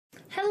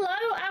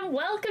Hello and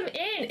welcome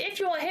in. If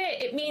you are here,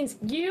 it means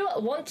you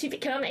want to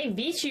become a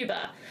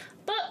VTuber,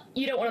 but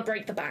you don't want to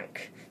break the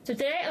bank. So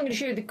today I'm going to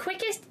show you the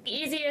quickest,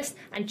 easiest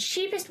and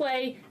cheapest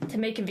way to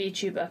make a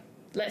VTuber.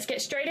 Let's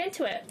get straight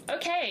into it.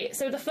 Okay,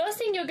 so the first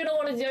thing you're going to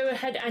want to go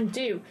ahead and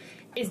do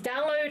is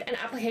download an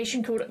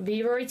application called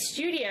Vroid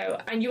Studio,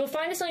 and you will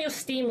find this on your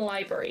Steam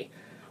library.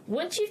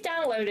 Once you've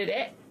downloaded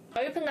it,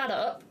 open that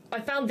up.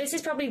 I found this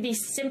is probably the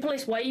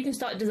simplest way you can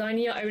start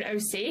designing your own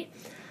OC.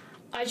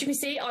 As you can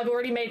see, I've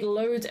already made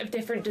loads of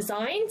different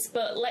designs,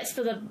 but let's,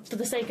 for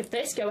the sake of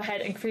this, go ahead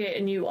and create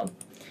a new one.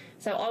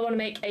 So I want to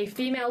make a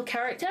female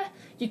character.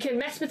 You can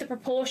mess with the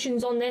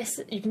proportions on this.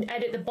 You can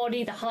edit the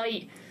body, the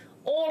height,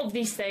 all of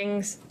these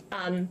things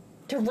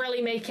to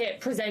really make it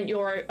present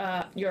your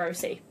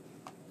OC.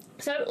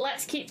 So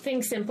let's keep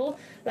things simple.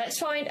 Let's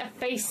find a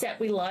face set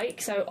we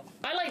like. So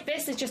I like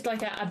this as just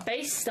like a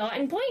base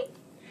starting point.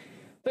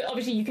 But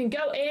obviously you can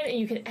go in and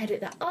you can edit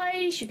the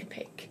eyes. You can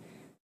pick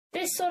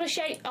this sort of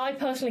shape. I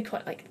personally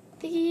quite like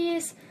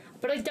these,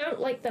 but I don't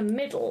like the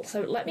middle,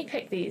 so let me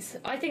pick these.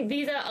 I think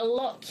these are a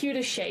lot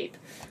cuter shape,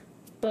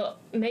 but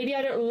maybe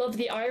I don't love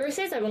the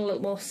irises. I want a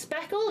little more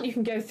speckled. You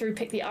can go through,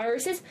 pick the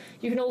irises.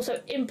 You can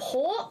also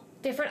import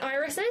different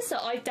irises. So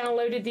I've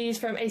downloaded these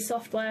from a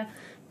software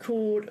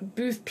called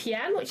Booth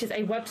PM, which is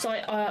a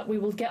website we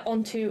will get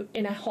onto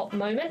in a hot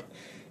moment.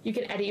 You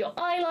can edit your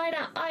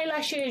eyeliner,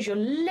 eyelashes, your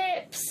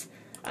lips,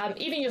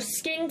 even your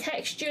skin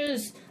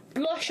textures,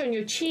 blush on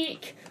your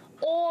cheek,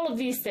 all of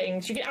these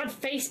things. You can add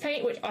face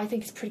paint, which I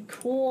think is pretty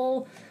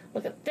cool.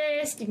 Look at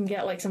this. You can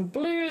get like some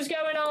blues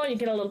going on. You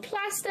can get a little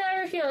plaster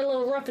if you're a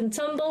little rough and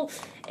tumble.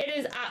 It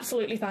is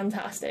absolutely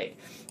fantastic.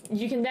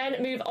 You can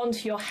then move on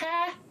to your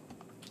hair.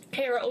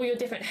 Here are all your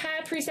different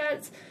hair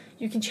presets.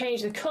 You can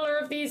change the color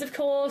of these, of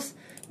course.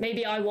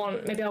 Maybe I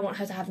want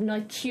her to have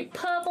nice, cute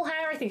purple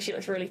hair. I think she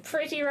looks really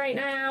pretty right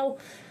now.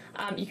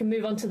 You can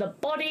move on to the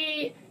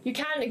body. You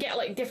can get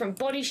like different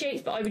body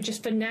shapes, but I would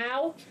just for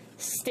now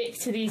stick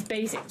to these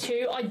basic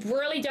two. I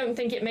really don't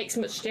think it makes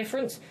much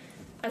difference,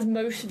 as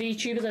most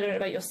VTubers, I don't know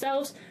about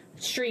yourselves,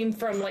 stream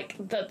from like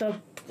the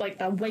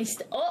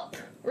waist up,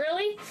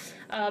 really.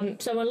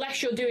 So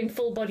unless you're doing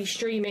full body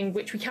streaming,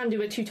 which we can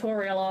do a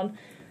tutorial on,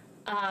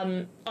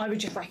 I would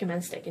just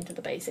recommend sticking to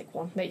the basic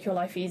one. Make your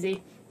life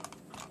easy.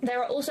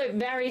 There are also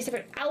various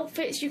different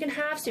outfits you can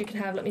have. So you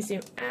can have, let me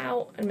zoom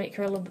out and make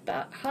her a little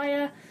bit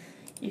higher.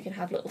 You can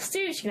have little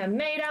suits, you can have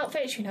maid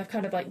outfits, you can have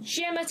kind of like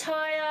gym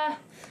attire.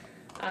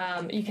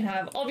 You can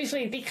have,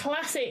 obviously, the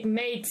classic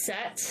maid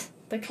set,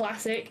 the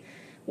classic,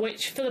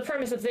 which for the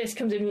premise of this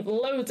comes in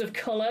loads of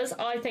colours.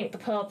 I think the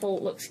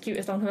purple looks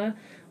cutest on her.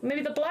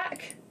 Maybe the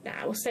black?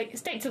 Nah, we'll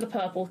stick to the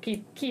purple,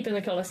 keep in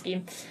the colour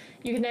scheme.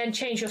 You can then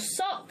change your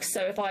socks,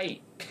 so if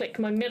I click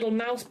my middle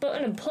mouse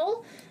button and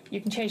pull, you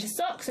can change the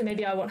socks. So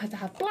maybe I want her to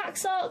have black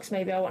socks,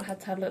 maybe I want her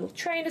to have little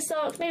trainer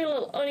socks, maybe a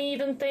little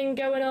uneven thing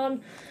going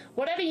on.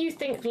 Whatever you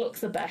think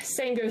looks the best.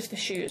 Same goes for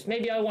shoes.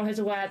 Maybe I want her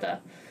to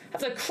wear have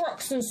the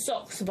Crocs and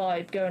socks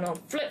vibe going on.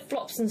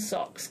 Flip-flops and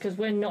socks, because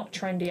we're not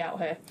trendy out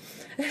here.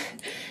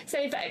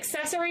 Same for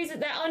accessories.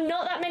 There are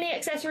not that many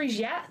accessories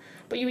yet,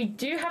 but we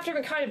do have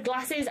different kind of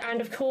glasses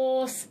and, of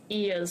course,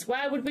 ears.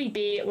 Where would we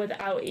be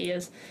without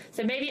ears?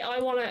 So maybe I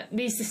want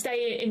these to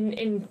stay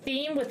in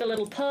theme with the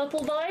little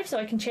purple vibe, so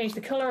I can change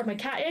the colour of my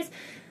cat ears.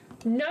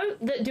 Note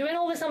that doing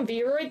all this on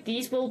Vroid,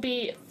 these will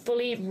be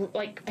fully,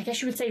 like, I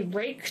guess you would say,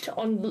 rigged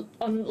on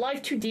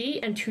live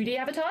 2D and 2D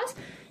avatars.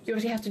 You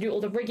obviously have to do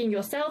all the rigging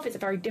yourself. It's a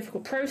very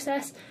difficult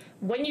process.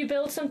 When you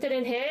build something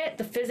in here,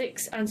 the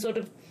physics and sort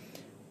of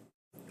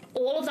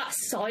all of that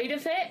side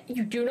of it,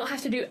 you do not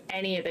have to do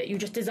any of it. You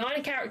just design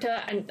a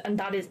character and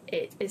that is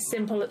it. It's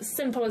simple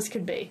as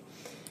could be.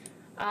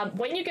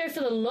 When you go for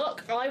the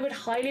look, I would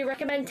highly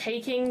recommend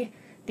taking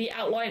the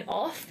outline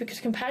off, because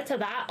compared to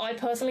that, I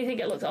personally think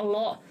it looks a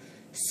lot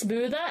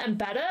smoother and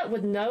better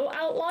with no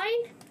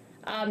outline.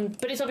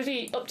 But it's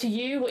obviously up to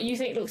you what you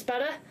think looks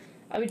better.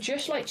 I would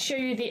just like to show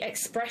you the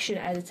expression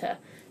editor.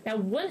 Now,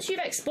 once you've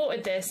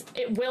exported this,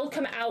 it will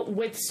come out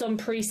with some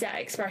preset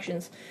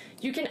expressions.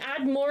 You can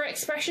add more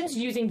expressions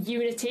using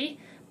Unity,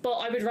 but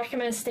I would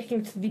recommend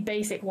sticking to the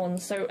basic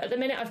ones. So at the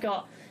minute, I've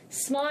got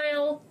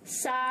smile,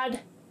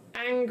 sad,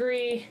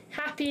 angry,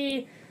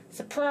 happy,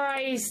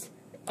 surprised,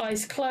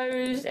 eyes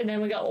closed, and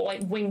then we got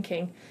like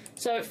winking.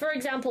 So for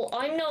example,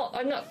 I'm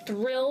not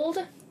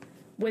thrilled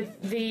with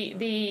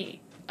the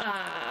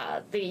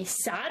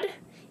sad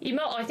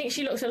emote. I think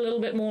she looks a little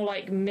bit more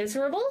like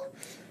miserable.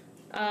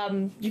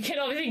 You can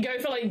obviously go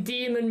for like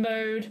demon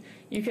mode.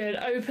 You can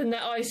open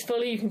their eyes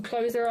fully. You can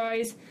close their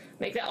eyes,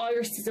 make their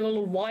irises a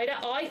little wider.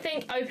 I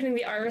think opening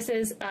the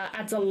irises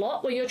adds a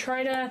lot when you're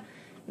trying to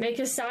make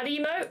a sad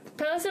emote,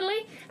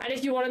 personally. And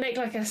if you want to make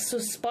like a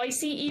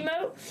spicy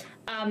emote,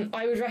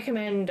 I would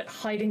recommend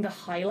hiding the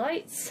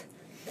highlights.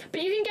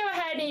 But you can go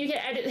ahead and you can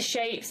edit the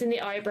shapes and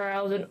the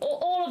eyebrows and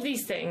all of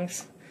these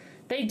things.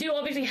 They do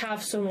obviously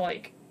have some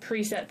like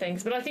preset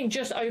things, but I think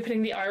just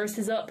opening the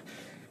irises up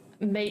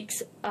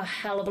makes a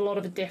hell of a lot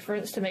of a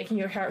difference to making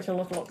your character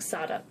look a lot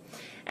sadder.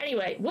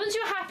 Anyway, once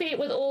you're happy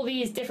with all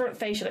these different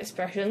facial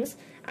expressions,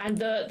 and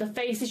the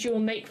faces you will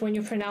make when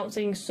you're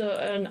pronouncing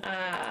certain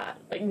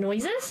like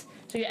noises,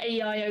 so your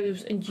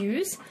A-I-O's and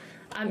U's,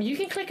 you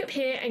can click up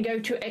here and go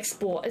to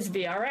export as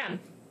VRM.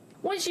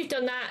 Once you've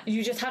done that,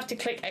 you just have to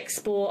click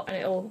export and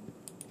it'll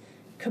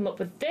come up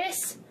with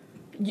this.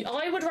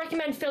 I would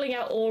recommend filling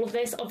out all of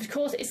this. Of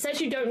course, it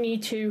says you don't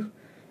need to.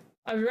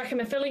 I would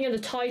recommend filling in the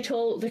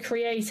title, the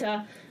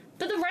creator,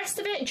 but the rest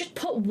of it, just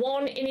put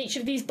one in each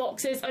of these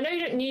boxes. I know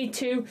you don't need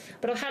to,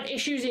 but I've had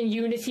issues in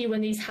Unity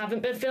when these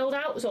haven't been filled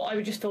out, so I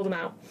would just fill them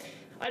out.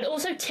 I'd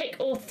also tick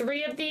all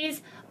 3 of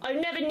these. I've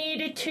never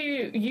needed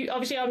to.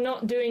 Obviously, I'm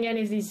not doing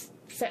any of these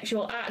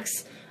sexual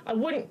acts. I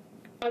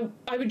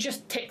would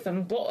just tick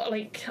them.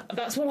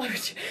 That's what I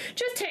would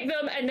just tick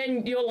them, and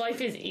then your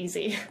life is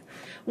easy.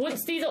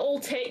 Once these are all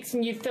ticked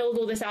and you've filled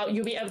all this out,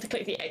 you'll be able to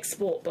click the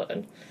export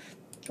button.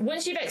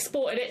 Once you've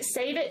exported it,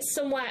 save it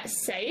somewhere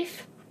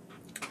safe,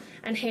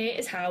 and here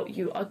is how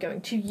you are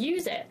going to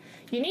use it.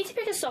 You need to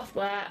pick a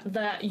software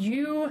that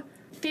you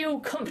feel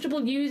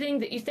comfortable using,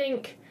 that you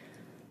think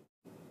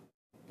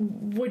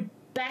would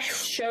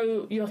best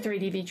show your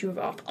 3D VTuber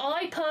off.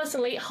 I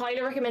personally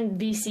highly recommend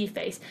VC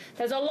Face.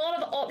 There's a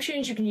lot of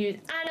options. You can use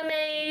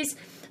animes.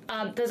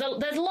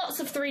 There's lots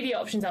of 3D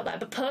options out there,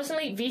 but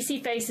personally,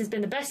 VC Face has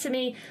been the best to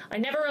me. I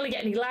never really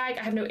get any lag.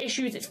 I have no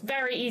issues. It's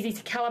very easy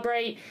to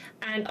calibrate,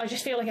 and I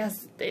just feel like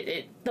it's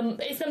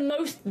the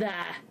most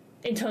there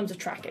in terms of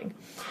tracking.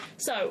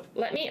 So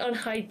let me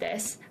unhide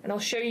this, and I'll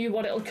show you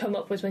what it'll come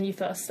up with when you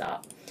first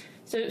start.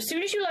 So as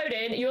soon as you load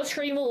in, your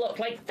screen will look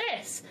like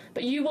this,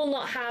 but you will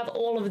not have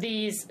all of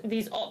these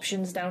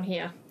options down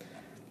here.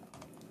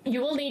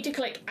 You will need to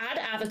click Add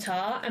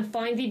Avatar and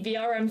find the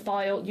VRM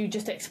file you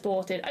just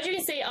exported. As you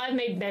can see, I've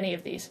made many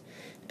of these,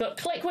 but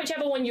click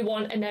whichever one you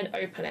want and then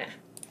open it.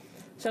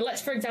 So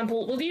let's, for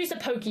example, we'll use the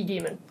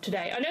Pokedemon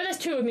today. I know there's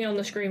 2 of me on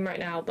the screen right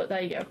now, but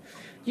there you go.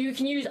 You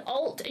can use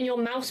Alt in your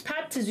mouse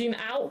pad to zoom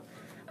out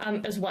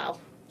as well,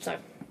 so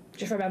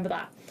just remember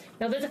that.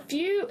 Now there's a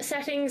few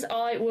settings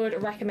I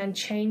would recommend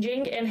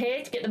changing in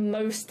here to get the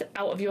most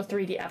out of your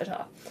 3D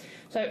avatar.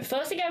 So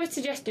first thing I would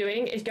suggest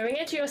doing is going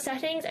into your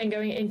settings and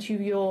going into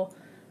your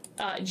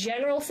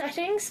general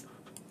settings.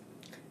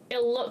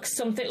 It'll look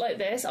something like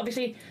this.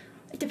 Obviously,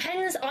 it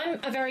depends. I'm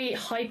a very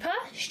hyper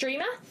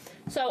streamer,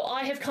 so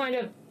I've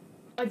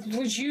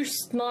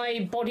reduced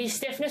my body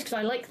stiffness because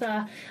I like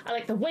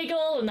the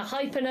wiggle and the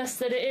hyperness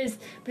that it is.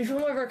 But if you're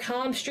more of a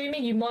calm streamer,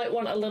 you might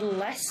want a little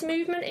less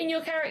movement in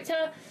your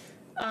character,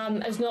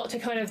 as not to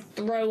kind of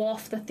throw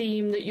off the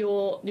theme that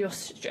your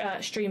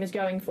stream is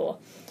going for.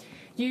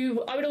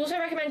 I would also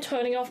recommend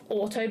turning off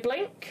auto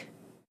blink,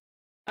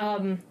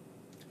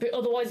 but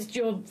otherwise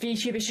your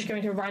VTuber is just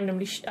going to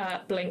randomly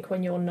blink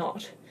when you're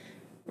not.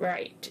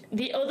 Right.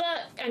 The other,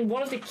 and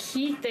one of the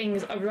key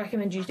things I would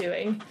recommend you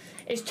doing,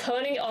 is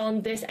turning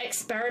on this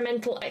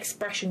experimental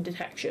expression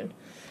detection.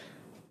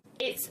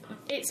 It's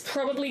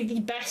probably the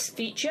best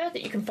feature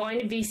that you can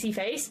find in VC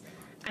Face,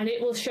 and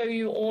it will show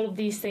you all of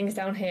these things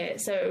down here.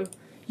 So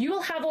you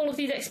will have all of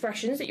these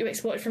expressions that you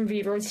exported from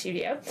Vroid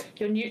Studio.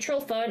 Your neutral,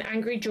 fun,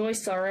 angry, joy,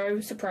 sorrow,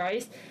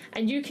 surprise,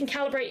 and you can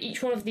calibrate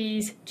each one of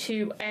these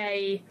to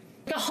a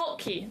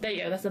hotkey. There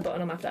you go, that's the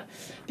button I'm after.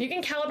 But you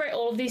can calibrate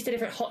all of these to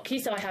different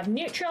hotkeys. So I have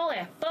neutral, I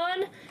have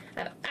fun,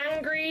 I have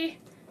angry,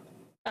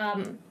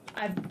 I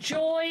have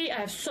joy,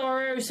 I have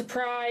sorrow,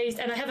 surprise,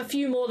 and I have a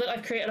few more that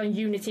I've created on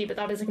Unity, but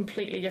that is a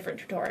completely different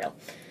tutorial.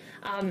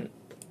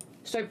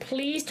 So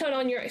please turn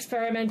on your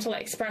experimental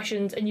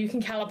expressions and you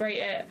can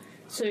calibrate it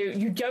so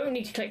you don't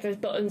need to click those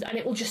buttons, and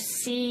it will just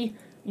see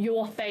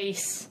your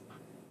face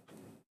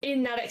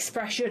in that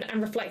expression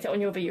and reflect it on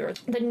your viewers.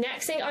 The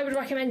next thing I would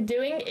recommend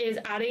doing is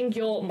adding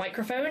your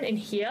microphone in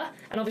here,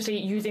 and obviously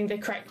using the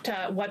correct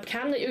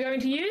webcam that you're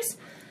going to use.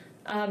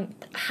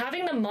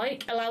 Having the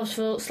mic allows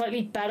for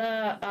slightly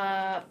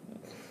better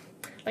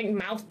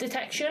mouth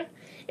detection.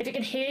 If it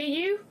can hear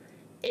you,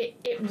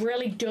 it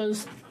really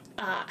does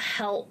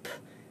help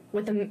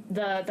with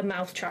the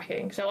mouth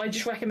tracking. So I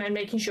just recommend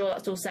making sure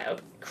that's all set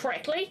up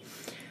correctly.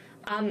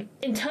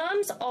 In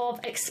terms of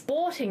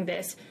exporting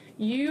this,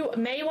 you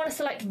may want to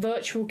select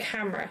virtual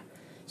camera.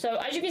 So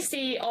as you can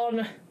see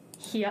on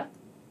here,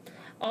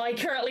 I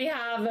currently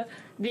have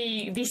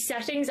the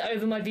settings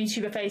over my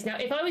VTuber face. Now,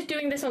 if I was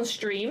doing this on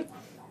stream,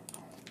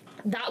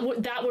 that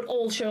would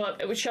all show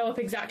up. It would show up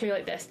exactly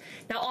like this.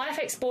 Now, I've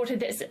exported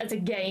this as a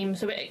game,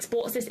 so it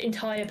exports this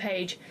entire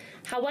page.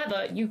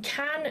 However, you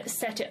can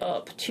set it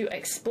up to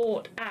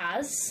export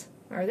as,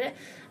 where is it?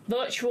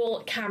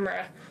 Virtual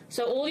camera.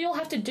 So all you'll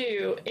have to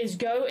do is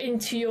go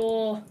into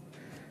your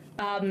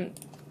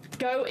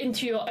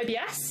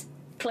OBS,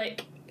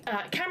 click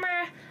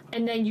camera,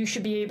 and then you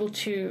should be able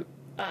to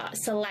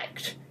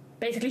select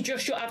basically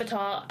just your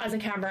avatar as a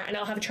camera, and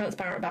it'll have a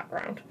transparent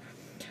background,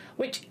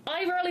 which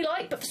I really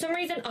like. But for some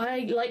reason,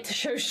 I like to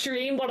show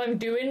stream what I'm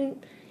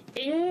doing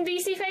in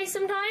VC Face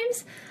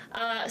sometimes.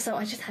 So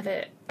I just have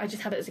it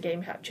as a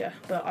game capture,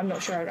 but I'm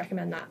not sure I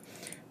recommend that.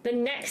 The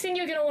next thing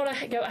you're going to want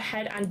to go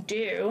ahead and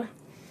do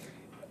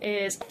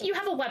is, if you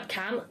have a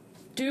webcam,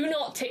 do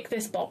not tick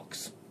this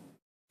box.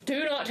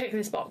 Do not tick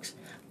this box.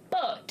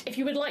 But if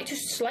you would like to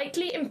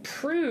slightly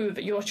improve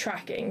your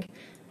tracking,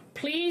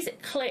 please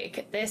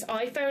click this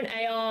iPhone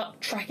AR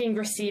tracking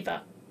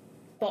receiver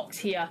box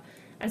here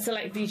and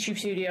select VTube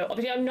Studio.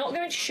 Obviously, I'm not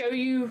going to show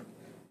you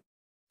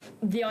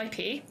the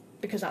IP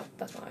because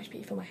that's my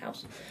IP for my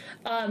house.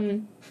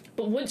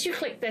 But once you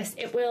click this,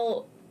 it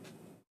will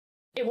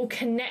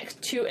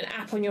connect to an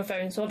app on your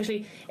phone. So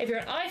obviously, if you're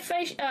an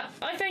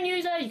iPhone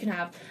user, you can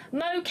have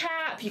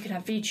mocap, you can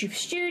have VTube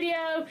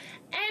Studio,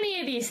 any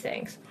of these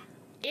things.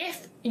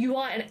 If you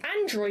are an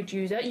Android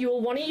user, you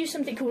will want to use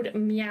something called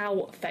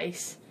Meow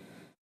Face.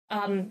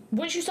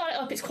 Once you start it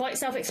up, it's quite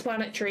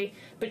self-explanatory,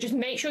 but just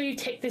make sure you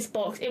tick this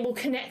box. It will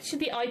connect to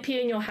the IP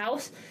in your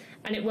house,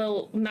 and it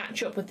will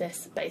match up with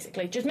this,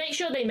 basically. Just make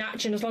sure they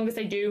match, and as long as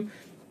they do,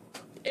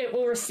 it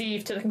will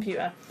receive to the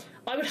computer.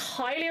 I would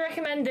highly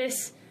recommend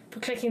this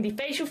for clicking the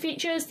facial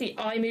features, the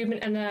eye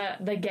movement, and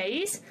the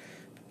gaze.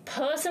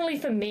 Personally,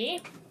 for me,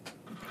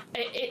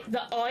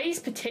 the eyes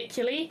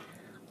particularly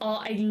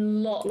are a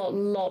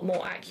lot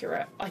more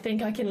accurate. I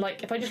think I can,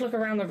 like, if I just look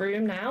around the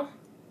room now,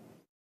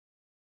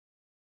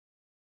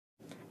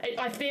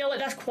 I feel like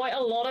that's quite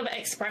a lot of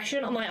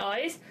expression on my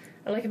eyes.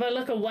 And like if I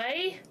look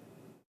away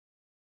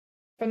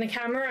from the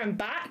camera and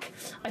back,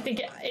 I think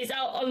it's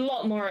a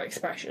lot more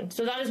expression.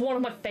 So that is one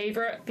of my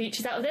favourite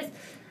features out of this.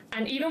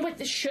 And even with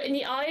the shutting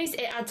the eyes,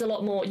 it adds a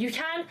lot more. You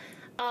can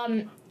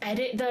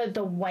edit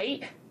the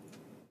weight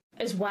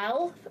as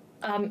well.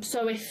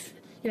 So if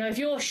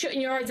you're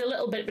shutting your eyes a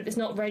little bit but it's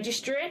not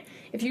registering,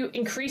 if you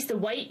increase the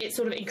weight, it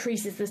sort of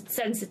increases the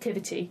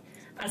sensitivity,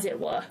 as it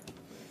were.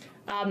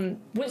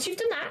 Once you've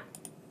done that,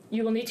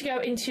 you will need to go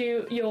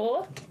into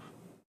your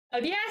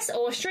OBS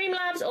or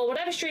Streamlabs or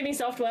whatever streaming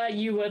software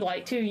you would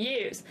like to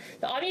use.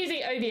 So I'm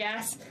using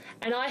OBS,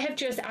 and I have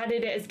just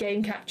added it as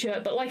game capture,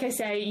 but like I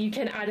say, you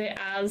can add it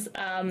as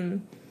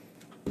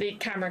the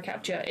camera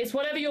capture. It's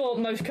whatever you're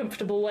most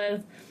comfortable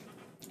with.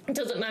 It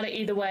doesn't matter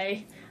either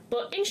way.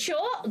 But in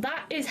short,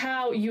 that is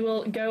how you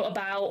will go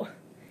about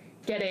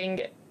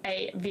getting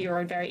a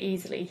Vroid very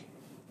easily.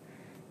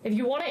 If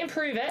you want to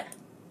improve it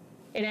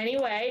in any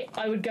way,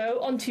 I would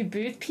go onto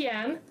Booth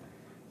PM,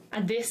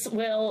 and this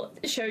will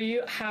show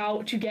you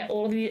how to get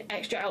all of the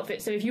extra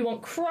outfits. So if you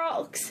want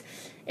Crocs,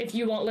 if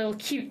you want little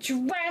cute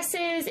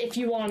dresses, if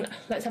you want,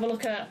 let's have a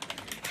look at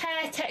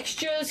hair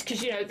textures,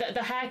 because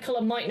the hair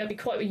colour might not be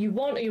quite what you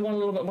want, or you want a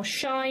little bit more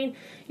shine.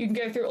 You can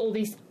go through all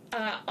these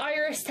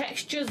iris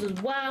textures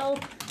as well.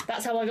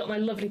 That's how I got my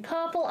lovely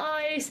purple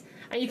eyes.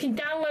 And you can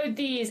download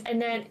these,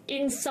 and then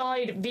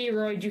inside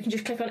Vroid you can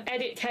just click on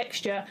edit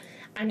texture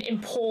and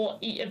import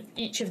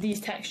each of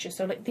these textures.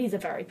 So like these are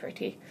very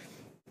pretty.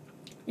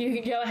 You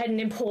can go ahead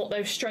and import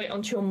those straight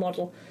onto your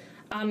model.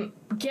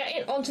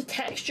 Getting onto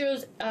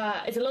textures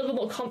is a little bit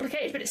more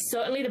complicated, but it's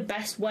certainly the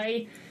best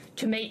way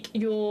to make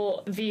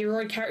your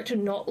Vroid character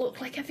not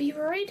look like a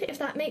Vroid, if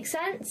that makes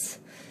sense.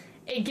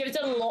 It gives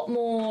it a lot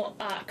more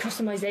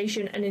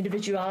customization and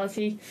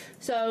individuality,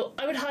 so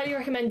I would highly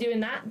recommend doing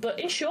that. But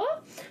in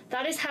short,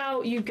 that is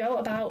how you go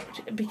about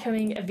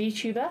becoming a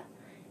VTuber.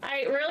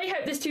 I really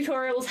hope this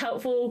tutorial was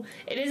helpful.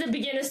 It is a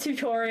beginner's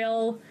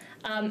tutorial.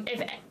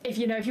 If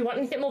you want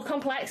anything more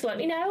complex, let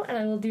me know, and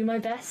I will do my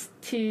best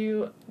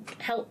to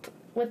help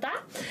with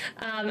that.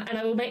 And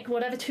I will make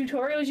whatever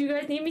tutorials you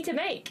guys need me to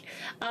make.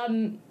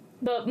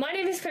 But my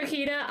name is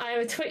Pokena. I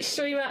am a Twitch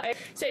streamer.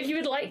 So if you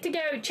would like to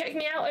go check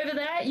me out over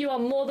there, you are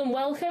more than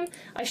welcome.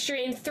 I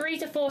stream 3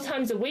 to 4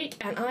 times a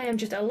week, and I am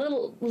just a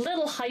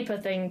little hyper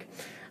thing.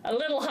 A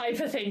little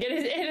hyper thing. It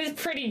is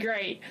pretty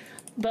great.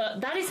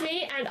 But that is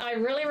me, and I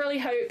really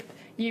hope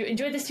you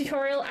enjoyed this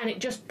tutorial and it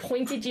just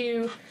pointed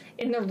you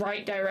in the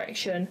right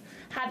direction.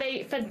 Have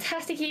a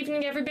fantastic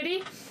evening,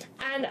 everybody,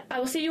 and I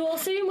will see you all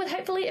soon with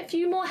hopefully a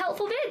few more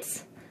helpful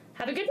vids.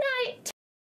 Have a good night!